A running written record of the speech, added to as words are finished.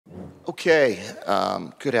Okay,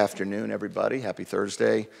 good afternoon, everybody. Happy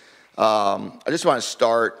Thursday. I just want to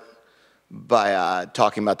start by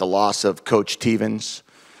talking about the loss of Coach Tevens.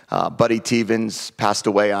 Buddy Tevens passed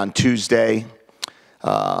away on Tuesday,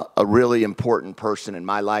 a really important person in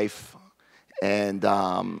my life, and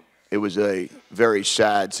it was a very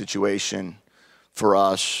sad situation for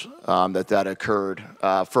us that occurred,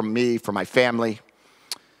 for me, for my family,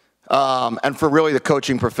 and for really the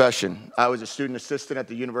coaching profession. I was a student assistant at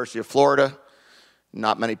the University of Florida.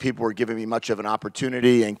 Not many people were giving me much of an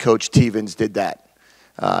opportunity, and Coach Tevens did that.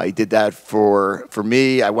 He did that for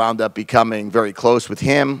me. I wound up becoming very close with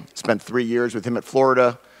him, spent 3 years with him at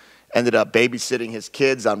Florida, ended up babysitting his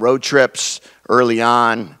kids on road trips early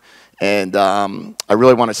on, and I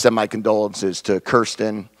really want to send my condolences to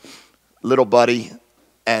Kirsten, little Buddy,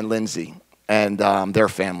 and Lindsay, and their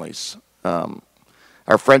families.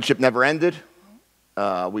 Our friendship never ended.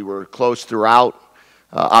 We were close throughout.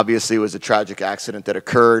 Obviously, it was a tragic accident that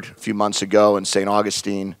occurred a few months ago in St.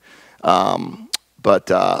 Augustine.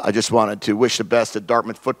 But I just wanted to wish the best at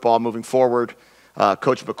Dartmouth football moving forward.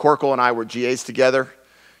 Coach McCorkle and I were GAs together.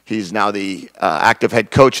 He's now the active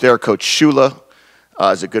head coach there. Coach Shula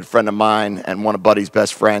is a good friend of mine and one of Buddy's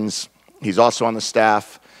best friends. He's also on the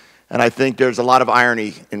staff. And I think there's a lot of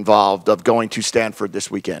irony involved of going to Stanford this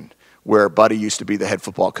weekend, where Buddy used to be the head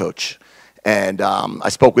football coach. And I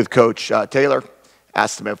spoke with Coach Taylor,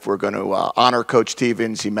 asked him if we're going to honor Coach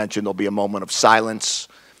Tevens. He mentioned there'll be a moment of silence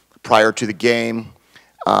prior to the game,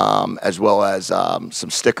 as well as some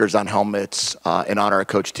stickers on helmets in honor of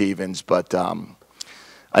Coach Tevens. But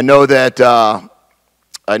I know that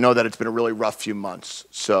it's been a really rough few months.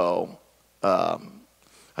 So I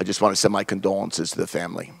just want to send my condolences to the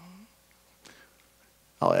family.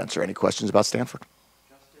 I'll answer any questions about Stanford.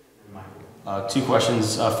 Two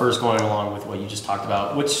questions. First, going along with what you just talked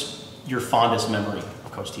about, what's your fondest memory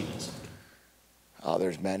of Coach Tevens? Oh,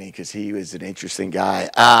 there's many, because he was an interesting guy.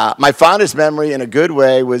 My fondest memory, in a good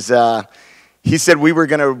way, was he said we were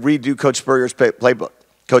going to redo Coach Spurrier's playbook.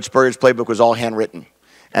 Coach Spurrier's playbook was all handwritten,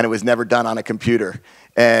 and it was never done on a computer.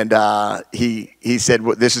 And he said,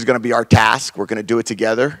 well, this is going to be our task. We're going to do it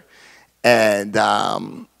together. And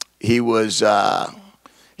he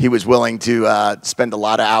was willing to spend a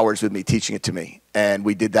lot of hours with me teaching it to me, and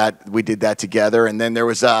we did that together. And then there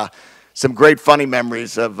was some great funny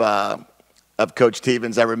memories of Coach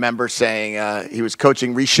Tevens. I remember saying he was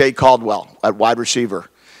coaching Riche Caldwell at wide receiver,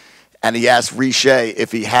 and he asked Riche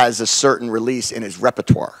if he has a certain release in his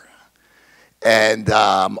repertoire. And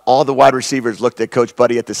all the wide receivers looked at Coach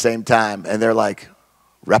Buddy at the same time, and they're like,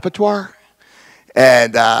 repertoire?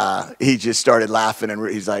 And he just started laughing, and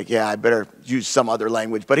he's like, yeah, I better use some other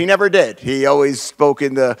language. But he never did. He always spoke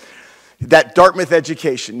in that Dartmouth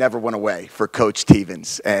education never went away for Coach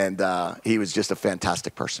Tevens, and he was just a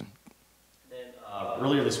fantastic person. And,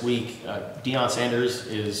 earlier this week, Deion Sanders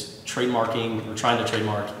is trademarking, or trying to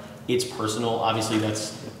trademark, "It's personal." Obviously,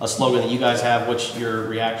 that's a slogan that you guys have. What's your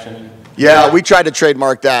reaction? Yeah, we tried to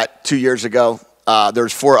trademark that 2 years ago.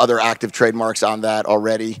 There's 4 other active trademarks on that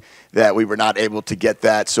already that we were not able to get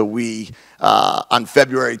that. So we, on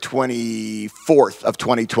February 24th of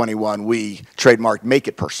 2021, we trademarked Make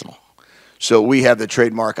It Personal. So we have the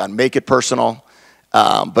trademark on Make It Personal,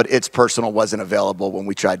 but It's Personal wasn't available when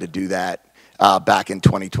we tried to do that back in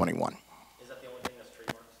 2021. Is that the only thing that's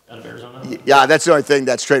trademarked out of Arizona? Yeah, that's the only thing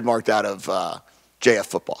that's trademarked out of JF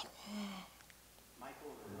football.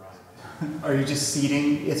 Are you just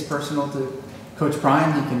ceding It's Personal to Coach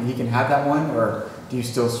Prime? He can have that one, or do you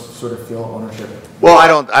still sort of feel ownership? Well,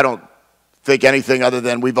 I don't think anything other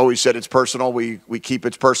than we've always said it's personal. We keep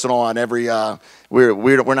It's Personal on every.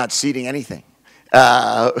 We're not ceding anything,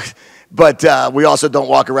 but we also don't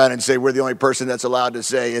walk around and say we're the only person that's allowed to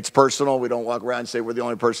say it's personal. We don't walk around and say we're the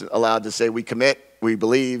only person allowed to say we commit, we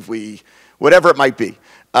believe, whatever it might be.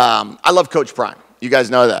 I love Coach Prime. You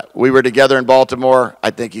guys know that. We were together in Baltimore.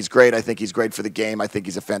 I think he's great. I think he's great for the game. I think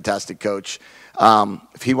he's a fantastic coach.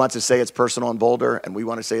 If he wants to say it's personal in Boulder and we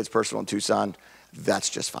want to say it's personal in Tucson,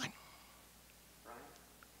 that's just fine.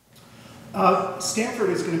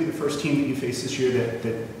 Stanford is going to be the first team that you face this year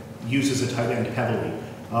that uses a tight end heavily.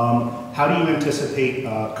 How do you anticipate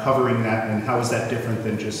covering that, and how is that different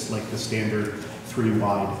than just like the standard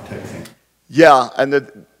 3-wide type thing? Yeah,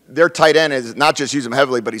 and their tight end is not just use him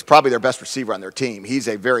heavily, but he's probably their best receiver on their team. He's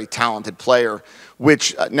a very talented player,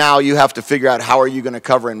 which now you have to figure out how are you going to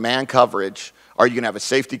cover in man coverage. Are you going to have a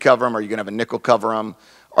safety cover him? Are you going to have a nickel cover him?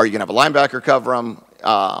 Are you going to have a linebacker cover him?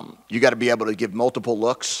 You got to be able to give multiple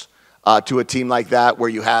looks to a team like that, where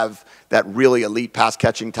you have that really elite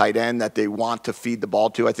pass-catching tight end that they want to feed the ball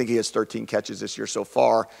to. I think he has 13 catches this year so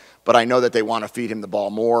far, but I know that they want to feed him the ball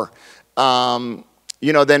more. Then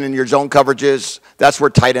in your zone coverages, that's where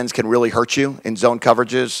tight ends can really hurt you in zone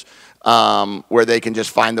coverages, where they can just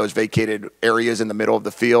find those vacated areas in the middle of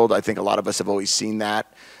the field. I think a lot of us have always seen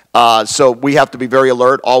that. So we have to be very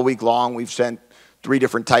alert all week long. We've sent 3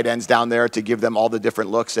 different tight ends down there to give them all the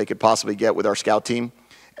different looks they could possibly get with our scout team.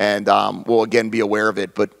 And we'll, again, be aware of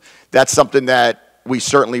it. But that's something that we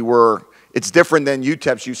certainly were. It's different than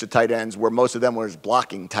UTEP's use of tight ends, where most of them was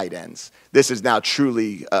blocking tight ends. This is now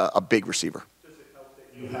truly a big receiver. Does it help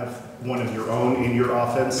that you have one of your own in your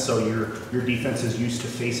offense, so your defense is used to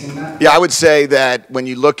facing that? Yeah, I would say that when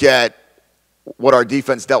you look at what our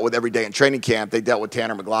defense dealt with every day in training camp, they dealt with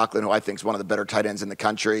Tanner McLaughlin, who I think is one of the better tight ends in the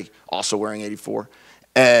country, also wearing 84,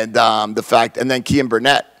 and and then Kean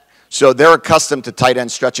Burnett. So they're accustomed to tight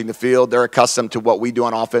ends stretching the field. They're accustomed to what we do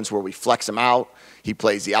on offense, where we flex them out. He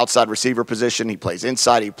plays the outside receiver position. He plays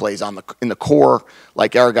inside. He plays in the core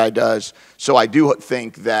like our guy does. So I do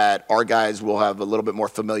think that our guys will have a little bit more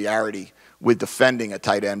familiarity with defending a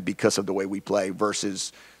tight end because of the way we play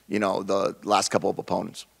versus, the last couple of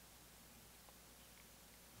opponents.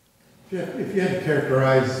 If you had to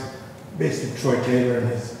characterize basically Troy Taylor and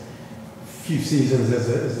his few seasons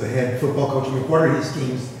as the head football coach, what are his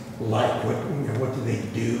teams like? What do they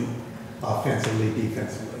do offensively,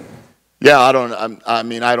 defensively? Yeah, I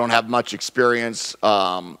don't have much experience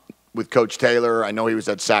with Coach Taylor. I know he was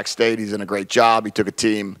at Sac State. He's done a great job. He took a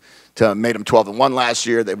team made them 12-1 last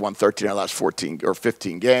year. They won 13 out of the last 14 or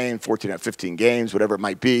 15 games, 14 out of 15 games, whatever it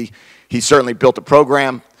might be. He certainly built a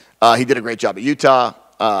program. He did a great job at Utah.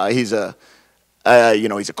 He's a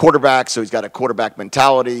quarterback, so he's got a quarterback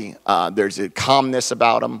mentality. There's a calmness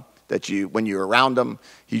about him that when you're around him,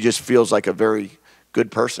 he just feels like a very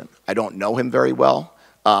good person. I don't know him very well.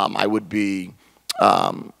 I would be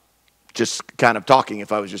just kind of talking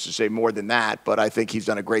if I was just to say more than that, but I think he's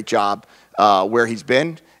done a great job where he's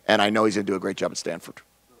been, and I know he's going to do a great job at Stanford.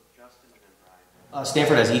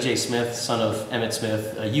 Stanford has E.J. Smith, son of Emmitt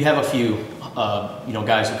Smith. You have a few,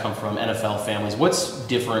 guys who come from NFL families. What's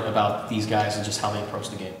different about these guys and just how they approach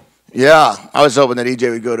the game? Yeah, I was hoping that E.J.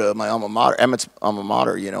 would go to my alma mater, Emmitt's alma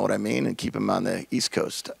mater, you know what I mean, and keep him on the East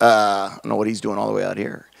Coast. I don't know what he's doing all the way out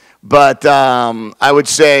here. But I would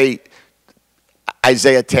say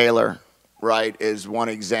Isaiah Taylor, right, is one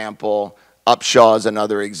example. Upshaw is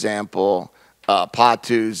another example.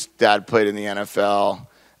 Patu's dad played in the NFL.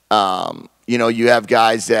 You have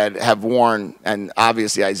guys that have worn, and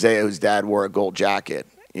obviously Isaiah, whose dad wore a gold jacket.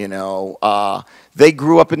 They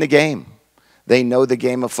grew up in the game. They know the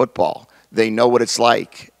game of football. They know what it's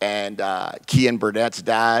like. And Kean Burnett's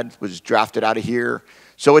dad was drafted out of here.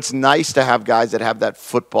 So it's nice to have guys that have that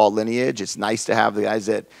football lineage. It's nice to have the guys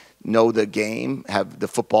that know the game, have the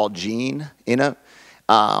football gene in it.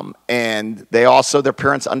 And their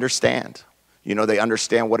parents understand. They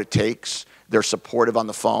understand what it takes. They're supportive on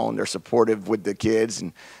the phone. They're supportive with the kids.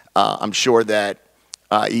 And I'm sure that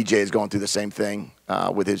EJ is going through the same thing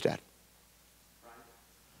with his dad.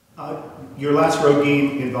 Your last road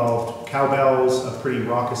game involved cowbells, a pretty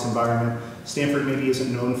raucous environment. Stanford maybe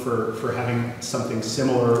isn't known for having something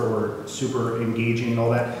similar or super engaging and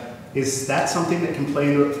all that. Is that something that can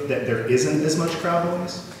play into that there isn't as much crowd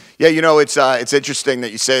noise? Yeah, it's interesting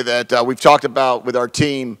that you say that. We've talked about with our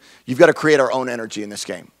team, you've got to create our own energy in this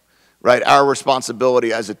game, right? Our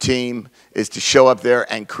responsibility as a team is to show up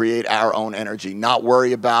there and create our own energy, not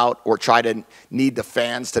worry about or try to need the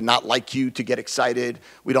fans to not like you to get excited.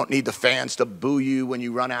 We don't need the fans to boo you when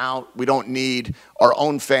you run out. We don't need our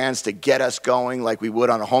own fans to get us going like we would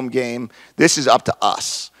on a home game. This is up to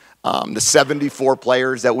us. The 74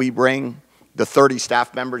 players that we bring, the 30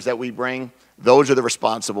 staff members that we bring, those are the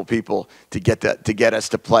responsible people to get us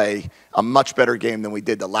to play a much better game than we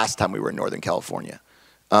did the last time we were in Northern California,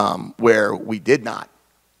 where we did not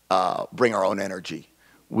bring our own energy.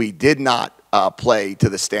 We did not play to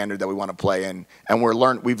the standard that we want to play in, and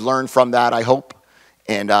we've learned from that, I hope,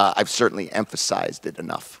 and I've certainly emphasized it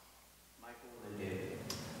enough.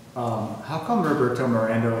 How come Roberto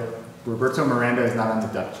Miranda is not on the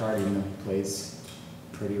depth chart, even though he plays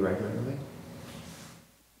pretty regularly?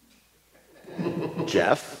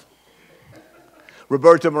 Jeff?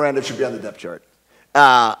 Roberto Miranda should be on the depth chart.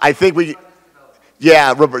 I think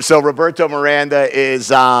so Roberto Miranda is,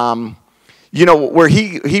 where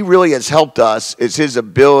he really has helped us is his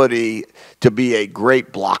ability to be a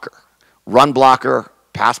great blocker, run blocker,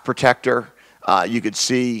 pass protector. You could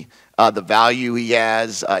see the value he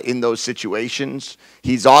has in those situations.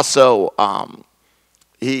 He's also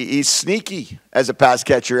he's sneaky as a pass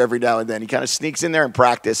catcher every now and then. He kind of sneaks in there in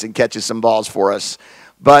practice and catches some balls for us.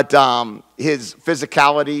 But his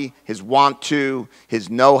physicality, his want to,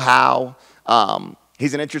 his know-how,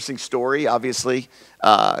 He's an interesting story, obviously,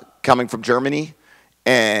 coming from Germany.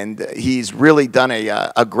 And he's really done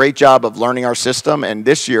a great job of learning our system. And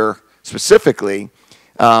this year, specifically,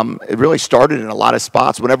 it really started in a lot of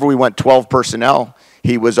spots. Whenever we went 12 personnel,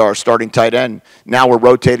 he was our starting tight end. Now we're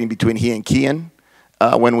rotating between he and Kian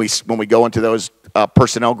when we go into those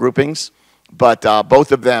personnel groupings. But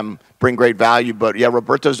both of them bring great value. But, yeah,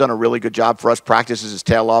 Roberto's done a really good job for us, practices his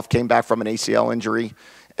tail off, came back from an ACL injury.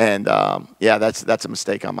 And, yeah, that's a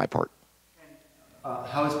mistake on my part.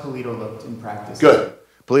 How has Polito looked in practice? Good.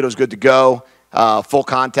 Polito's good to go. Full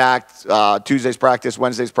contact, Tuesday's practice,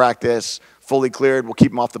 Wednesday's practice, fully cleared. We'll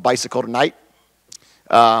keep him off the bicycle tonight.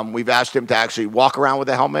 We've asked him to actually walk around with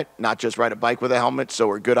a helmet, not just ride a bike with a helmet, so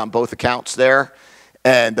we're good on both accounts there.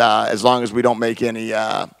 And as long as we don't make any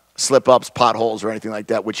slip-ups, potholes, or anything like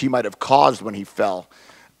that, which he might have caused when he fell,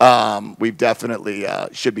 we definitely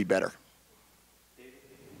should be better.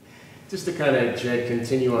 Just to kind of, Jedd,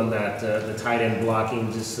 continue on that, the tight end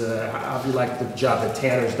blocking, just how do you like the job that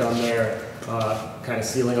Tanner's done there, kind of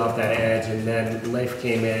sealing off that edge, and then Leif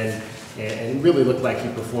came in and really looked like he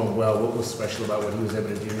performed well. What was special about what he was able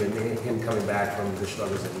to do and him coming back from the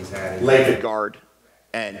struggles that he's had? Leif at guard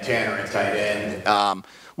and Tanner at tight end.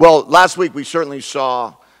 Well, last week we certainly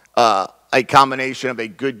saw a combination of a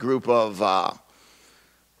good group of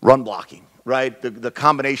run blocking, right? The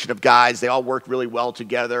combination of guys, they all worked really well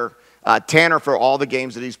together. Tanner, for all the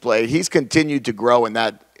games that he's played, he's continued to grow in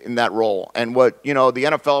that role. And what, the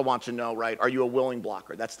NFL wants to know, right, are you a willing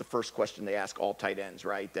blocker? That's the first question they ask all tight ends,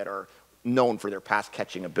 right, that are known for their pass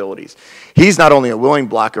catching abilities. He's not only a willing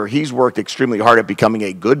blocker, he's worked extremely hard at becoming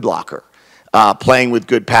a good blocker, playing with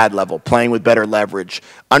good pad level, playing with better leverage,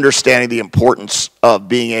 understanding the importance of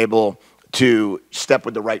being able to step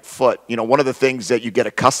with the right foot. One of the things that you get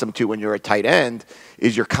accustomed to when you're a tight end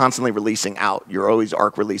is you're constantly releasing out. You're always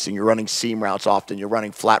arc releasing. You're running seam routes often. You're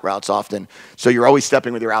running flat routes often. So you're always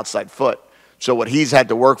stepping with your outside foot. So what he's had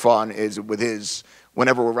to work on is with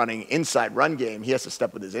whenever we're running inside run game, he has to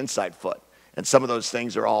step with his inside foot. And some of those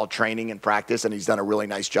things are all training and practice, and he's done a really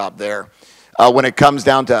nice job there. When it comes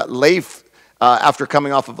down to Leif, after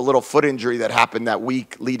coming off of a little foot injury that happened that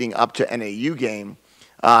week leading up to NAU game,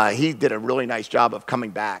 he did a really nice job of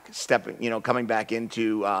coming back, coming back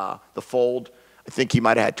into the fold. I think he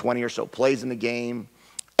might have had 20 or so plays in the game,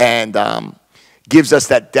 and gives us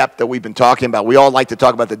that depth that we've been talking about. We all like to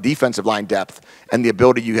talk about the defensive line depth and the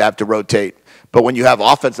ability you have to rotate. But when you have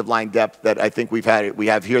offensive line depth that I think we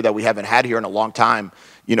have here that we haven't had here in a long time,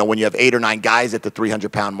 when you have 8 or 9 guys at the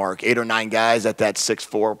 300-pound mark, 8 or 9 guys at that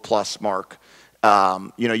 6'4" plus mark,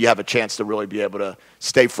 you have a chance to really be able to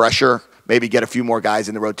stay fresher, maybe get a few more guys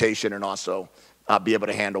in the rotation, and also be able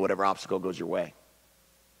to handle whatever obstacle goes your way.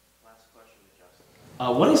 Last question to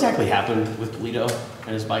Justin. What exactly happened with Polito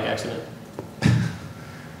and his bike accident?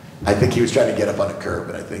 I think he was trying to get up on a curb,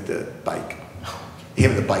 and I think the bike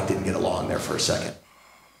didn't get along there for a second.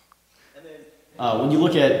 And then, when you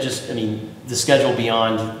look at the schedule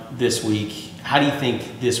beyond this week, how do you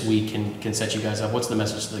think this week can set you guys up? What's the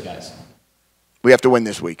message to the guys? We have to win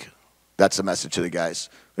this week. That's the message to the guys.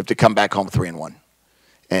 We have to come back home 3-1,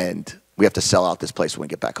 and we have to sell out this place when we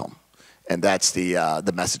get back home. And that's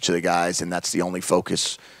the message to the guys, and that's the only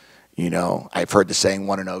focus. I've heard the saying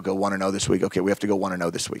 1-0, go 1-0 this week. Okay, we have to go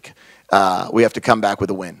 1-0 this week. We have to come back with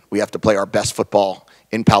a win. We have to play our best football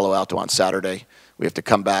in Palo Alto on Saturday. We have to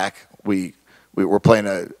come back. We're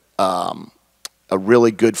playing a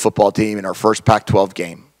really good football team in our first Pac-12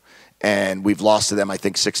 game, and we've lost to them, I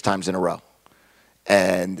think, 6 times in a row.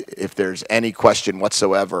 And if there's any question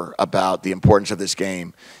whatsoever about the importance of this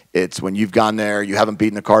game, it's when you've gone there, you haven't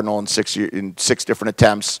beaten the Cardinal in 6 different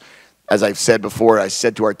attempts. As I've said before, I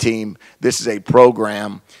said to our team, this is a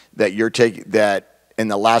program that that in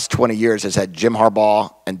the last 20 years has had Jim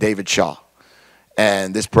Harbaugh and David Shaw.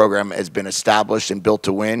 And this program has been established and built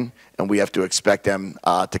to win, and we have to expect them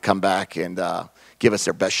to come back and give us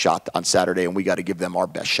their best shot on Saturday, and we got to give them our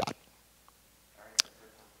best shot.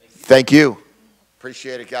 Thank you.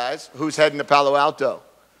 Appreciate it, guys. Who's heading to Palo Alto?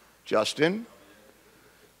 Justin?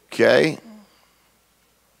 Okay.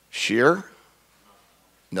 Shear?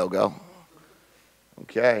 No go.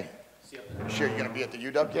 Okay. Shear, you going to be at the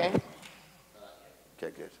UW game?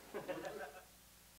 Okay, good.